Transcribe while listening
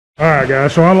Alright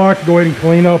guys, so I like to go ahead and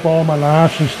clean up all my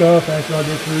knives and stuff after I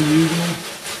get through using them.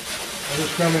 I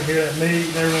just come in here, that meat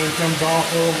and everything comes off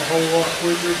of them a whole lot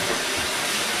quicker.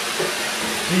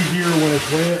 Easier when it's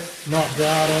wet, not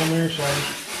dried on there, so I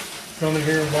just come in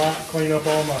here and clean up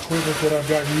all my equipment that I've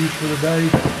got used for the day.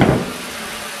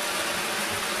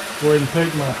 Go ahead and take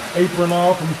my apron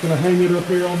off. I'm just going to hang it up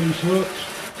here on these hooks.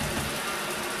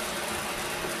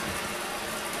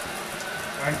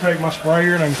 I can take my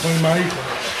sprayer and I can clean my apron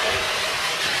up.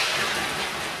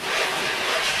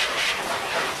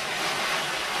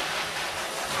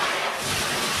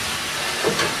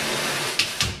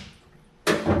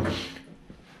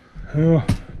 Well,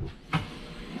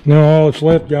 now all that's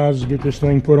left, guys, is get this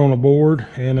thing put on a board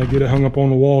and get it hung up on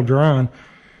the wall drying.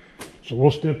 So we'll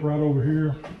step right over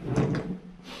here.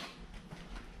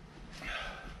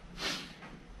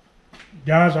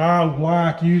 Guys, I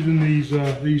like using these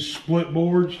split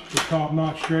boards, the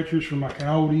top-notch stretchers for my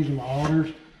coyotes and my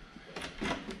otters.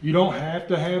 You don't have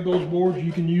to have those boards.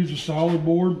 You can use a solid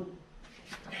board.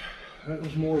 That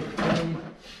was more of a thing.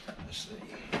 Let's see.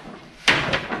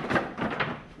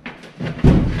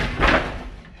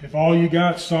 If all you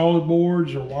got solid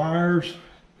boards or wires,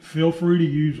 feel free to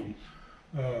use them.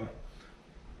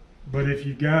 But if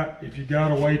you got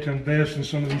a way to invest in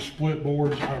some of these split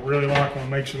boards, I really like them. It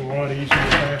makes it a lot easier,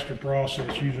 faster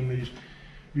process using these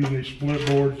split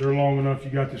boards. They're long enough.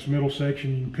 You got this middle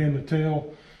section, you can pin the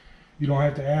tail. You don't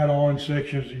have to add on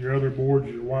sections of your other boards,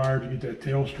 your wire, to get that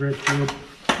tail stretched good.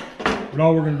 But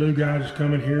all we're going to do, guys, is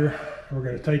come in here. We're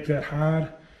going to take that hide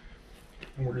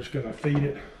and we're just going to feed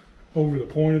it over the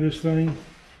point of this thing.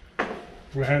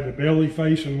 We'll have the belly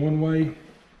facing one way,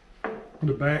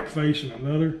 the back facing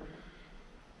another.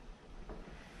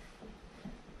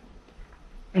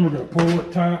 And we're going to pull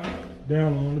it tight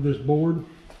down onto this board.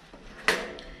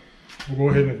 We'll go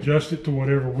ahead and adjust it to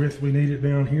whatever width we need it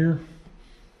down here.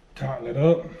 Tighten it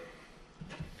up.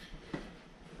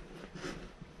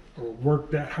 We'll work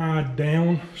that hide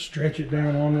down, stretch it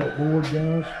down on that board,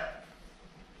 guys.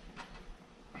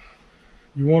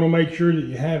 You want to make sure that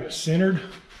you have it centered.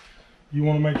 You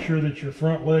want to make sure that your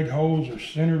front leg holes are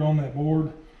centered on that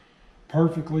board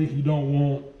perfectly. You don't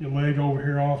want your leg over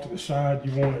here off to the side.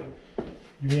 You want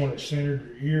it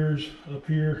centered. Your ears up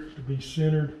here to be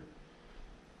centered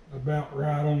about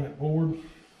right on that board.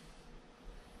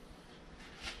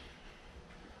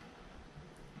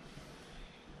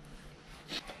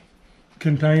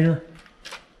 Container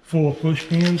full of push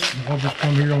pins. I'll just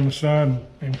come here on the side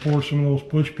and pour some of those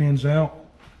push pins out.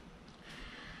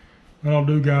 What I'll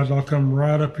do, guys, I'll come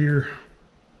right up here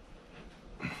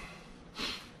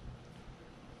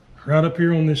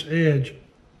on this edge.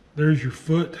 There's your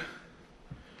foot.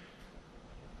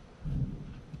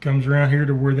 It comes around here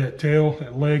to where that tail,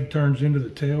 that leg turns into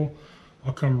the tail.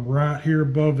 I'll come right here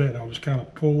above that. I'll just kind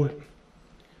of pull it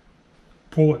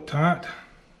tight.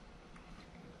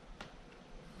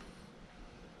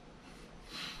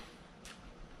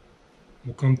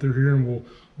 We'll come through here and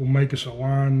we'll make us a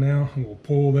line now, and we'll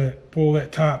pull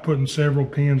that tight, putting several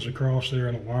pins across there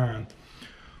in a line,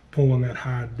 pulling that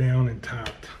hide down and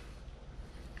tight.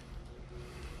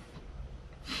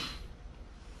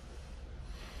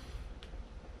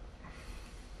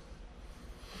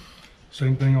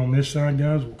 Same thing on this side,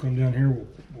 guys. We'll come down here,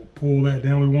 we'll pull that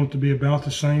down. We want it to be about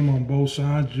the same on both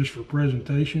sides, just for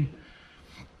presentation.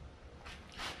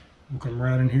 We'll come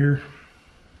right in here.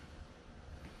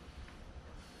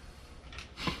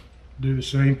 Do the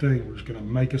same thing. We're just going to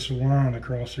make us a line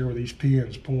across here with these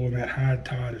pins, pulling that hide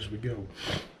tight as we go.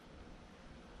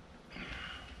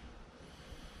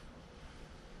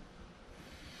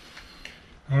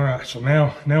 All right, so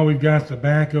now we've got the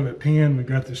back of it pinned. We've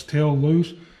got this tail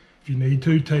loose. If you need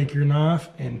to, take your knife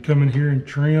and come in here and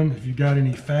trim. If you've got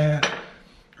any fat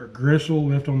or gristle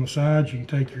left on the sides, you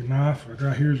can take your knife.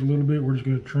 Right here's a little bit. We're just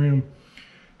going to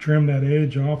trim that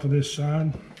edge off of this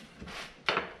side.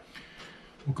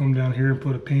 We'll come down here and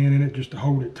put a pin in it just to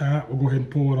hold it tight. We'll go ahead and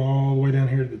pull it all the way down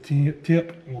here to the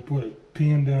tip. And we'll put a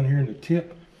pin down here in the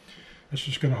tip. That's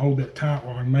just going to hold that tight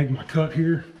while I make my cut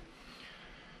here.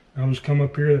 I'll just come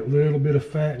up here, that little bit of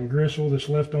fat and gristle that's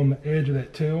left on the edge of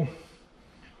that tail.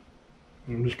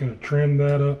 And I'm just going to trim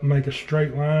that up, make a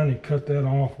straight line, and cut that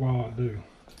off while I do.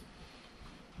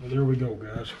 Well, there we go,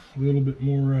 guys. A little bit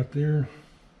more right there.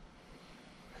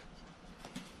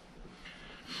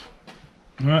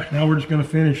 All right, now we're just going to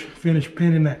finish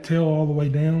pinning that tail all the way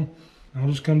down. I'll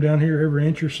just come down here every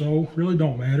inch or so. Really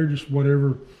don't matter, just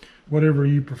whatever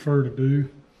you prefer to do.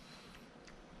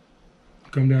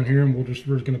 Come down here and we're just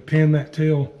going to pin that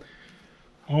tail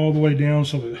all the way down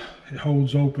so that it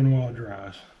holds open while it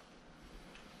dries.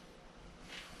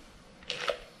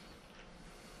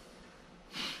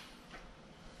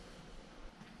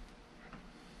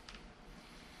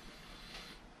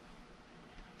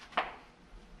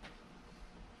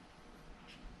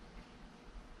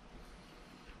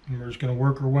 just going to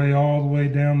work our way all the way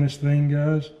down this thing,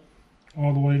 guys,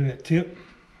 all the way to that tip.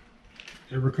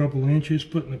 Every couple of inches,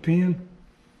 putting the pin.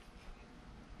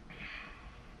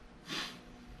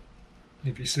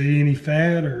 If you see any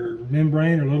fat or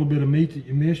membrane or a little bit of meat that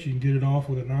you missed, you can get it off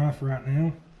with a knife right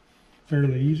now.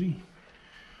 Fairly easy.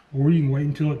 Or you can wait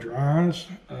until it dries.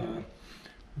 The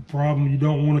problem, you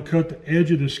don't want to cut the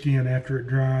edge of the skin after it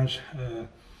dries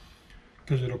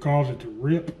because it'll cause it to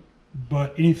rip.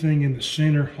 But anything in the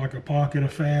center, like a pocket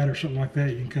of fat or something like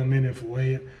that, you can come in and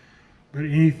fillet it. But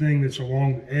anything that's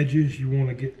along the edges, you want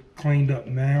to get cleaned up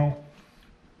now.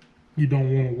 You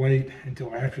don't want to wait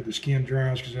until after the skin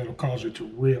dries because that'll cause it to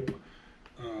rip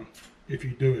if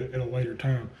you do it at a later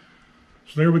time.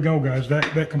 So there we go, guys.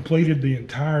 That completed the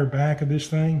entire back of this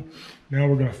thing. Now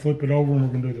we're going to flip it over and we're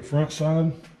going to do the front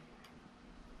side.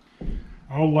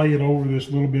 I'll lay it over this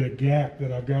little bit of gap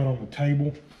that I've got on the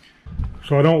table.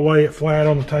 So I don't lay it flat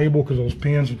on the table because those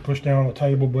pins would push down on the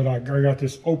table, but I got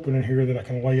this opening here that I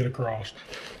can lay it across.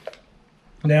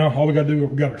 Now all we got to do,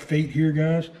 we got our feet here,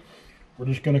 guys. We're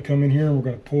just going to come in here and we're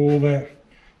going to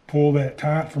pull that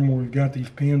tight from where we've got these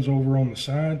pins over on the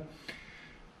side.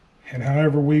 And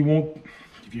however we want,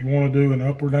 if you want to do an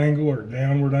upward angle or a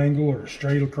downward angle or a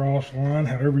straight across line,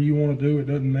 however you want to do it,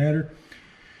 doesn't matter.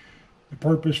 The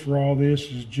purpose for all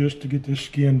this is just to get this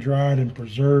skin dried and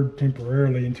preserved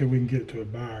temporarily until we can get it to a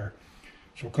buyer.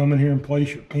 So come in here and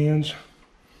place your pins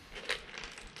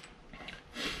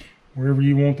wherever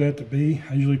you want that to be.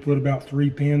 I usually put about 3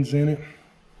 pins in it.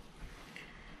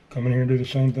 Come in here and do the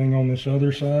same thing on this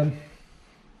other side.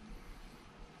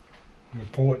 We'll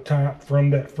pull it tight from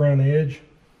that front edge,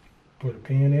 put a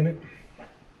pin in it.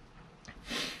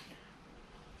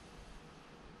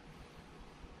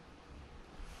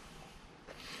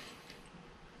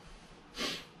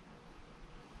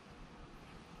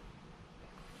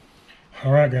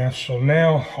 All right, guys, so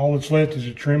now all that's left is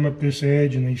to trim up this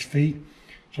edge and these feet.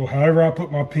 So however I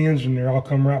put my pins in there, I'll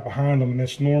come right behind them, and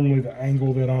that's normally the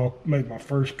angle that I'll make my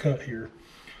first cut here.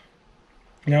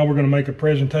 Now we're going to make a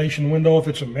presentation window. If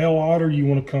it's a male otter, you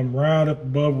want to come right up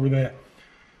above where that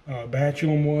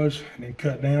batulum was and then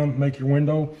cut down, make your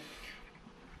window.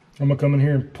 I'm going to come in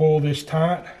here and pull this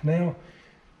tight now.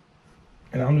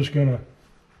 And I'm just going to,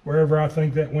 wherever I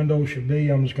think that window should be,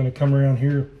 I'm just going to come around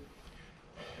here,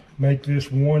 make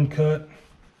this one cut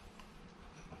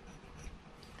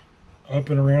up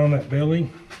and around that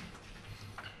belly,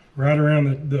 right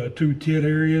around the 2 tit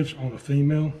areas on the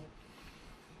female.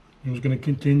 I'm just going to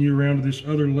continue around to this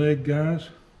other leg, guys,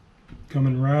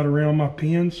 coming right around my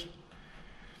pins.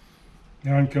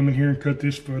 Now I can come in here and cut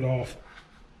this foot off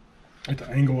at the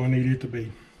angle I need it to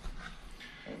be.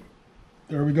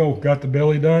 There we go, got the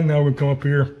belly done. Now we come up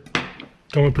here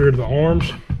to the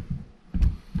arms.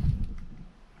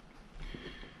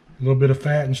 A little bit of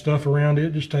fat and stuff around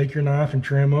it. Just take your knife and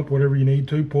trim up whatever you need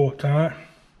to. Pull it tight.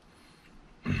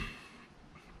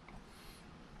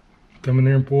 Come in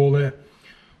there and pull that,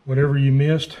 whatever you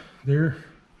missed there,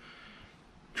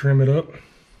 trim it up.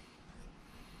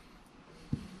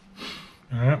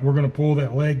 All right, we're going to pull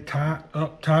that leg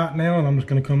up tight now, and I'm just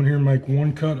going to come in here and make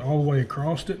one cut all the way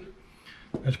across it.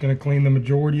 That's going to clean the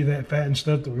majority of that fat and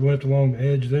stuff that we left along the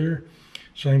edge there.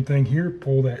 Same thing here,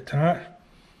 pull that tight.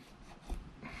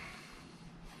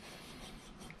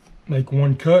 Make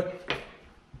one cut.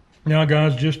 Now,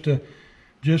 guys, just for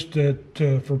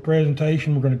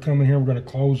presentation, we're going to come in here, we're going to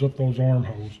close up those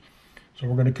armholes. So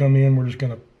we're going to come in, we're just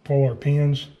going to pull our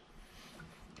pins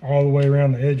all the way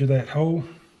around the edge of that hole.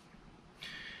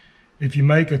 If you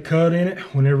make a cut in it,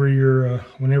 whenever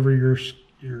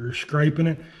you're scraping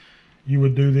it, you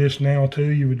would do this now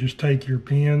too. You would just take your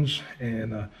pins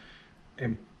and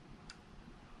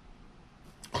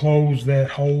close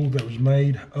that hole that was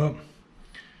made up.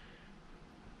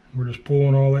 We're just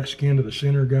pulling all that skin to the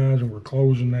center, guys, and we're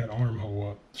closing that armhole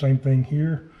up. Same thing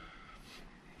here.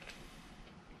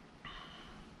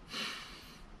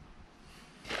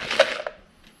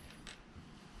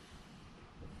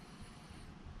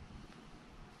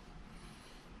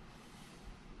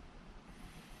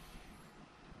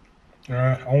 All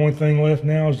right, only thing left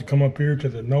now is to come up here to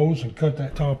the nose and cut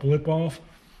that top lip off.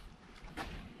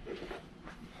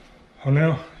 Oh,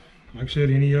 now, like I said,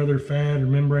 any other fat or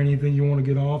membrane, anything you want to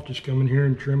get off, just come in here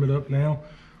and trim it up now.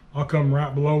 I'll come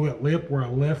right below that lip where I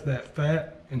left that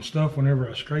fat and stuff whenever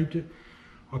I scraped it.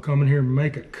 I'll come in here and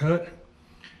make a cut.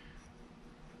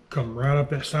 Come right up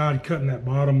that side, cutting that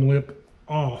bottom lip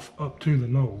off up to the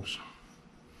nose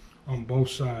on both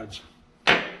sides.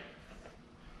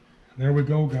 There we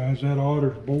go, guys. That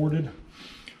otter's boarded.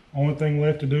 Only thing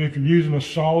left to do, if you're using a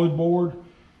solid board,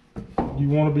 you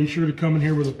want to be sure to come in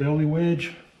here with a belly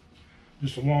wedge.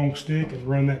 just a long stick and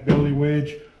run that belly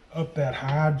wedge up that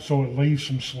hide so it leaves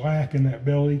some slack in that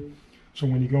belly. So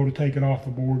when you go to take it off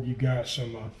the board, you got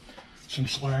some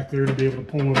slack there to be able to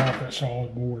pull it off that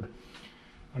solid board.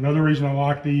 Another reason I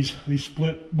like these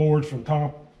split boards from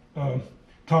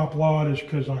Top Lot is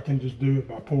because I can just do it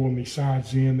by pulling these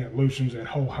sides in. That loosens that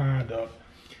whole hide up.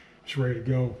 It's ready to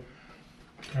go.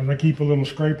 As I keep a little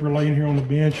scraper laying here on the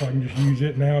bench, I can just use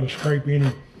it now to scrape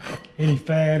any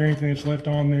fat or anything that's left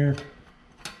on there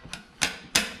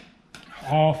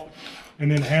off.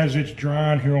 And then as it's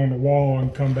drying here on the wall, I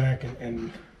can come back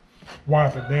and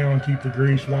wipe it down, keep the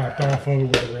grease wiped off of it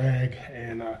with a rag,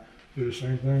 and do the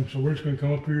same thing. So we're just going to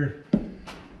come up here,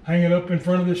 hang it up in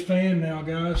front of this fan now,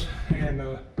 guys,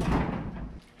 and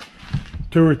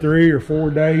 2 or 3 or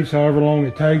 4 days, however long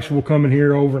it takes, we'll come in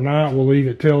here overnight. We'll leave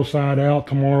it tail side out.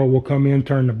 Tomorrow we'll come in,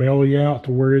 turn the belly out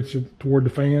to where it's toward the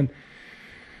fan,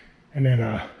 and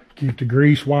then keep the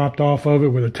grease wiped off of it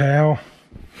with a towel.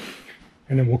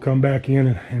 And then we'll come back in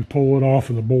and pull it off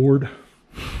of the board.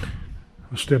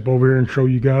 I'll step over here and show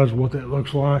you guys what that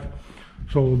looks like.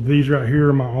 So these right here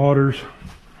are my Otters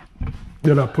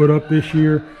that I put up this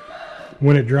year.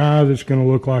 When it dries, it's going to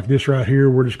look like this right here.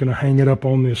 We're just going to hang it up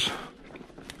on this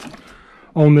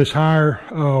higher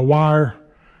wire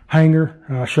hanger.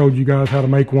 I showed you guys how to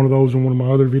make one of those in one of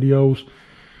my other videos.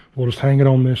 We'll just hang it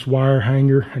on this wire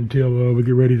hanger until we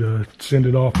get ready to send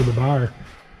it off to the buyer.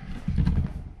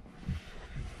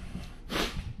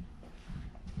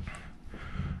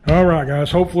 All right,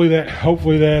 guys. Hopefully that was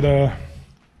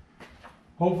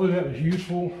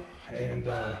useful. And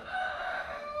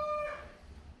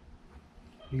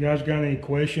you guys got any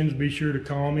questions? Be sure to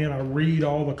comment. I read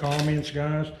all the comments,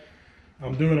 guys.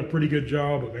 I'm doing a pretty good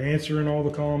job of answering all the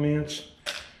comments.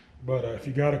 But if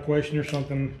you got a question or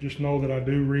something, just know that I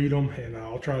do read them, and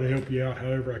I'll try to help you out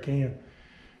however I can.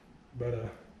 But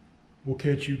we'll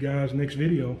catch you guys next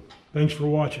video. Thanks for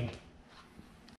watching.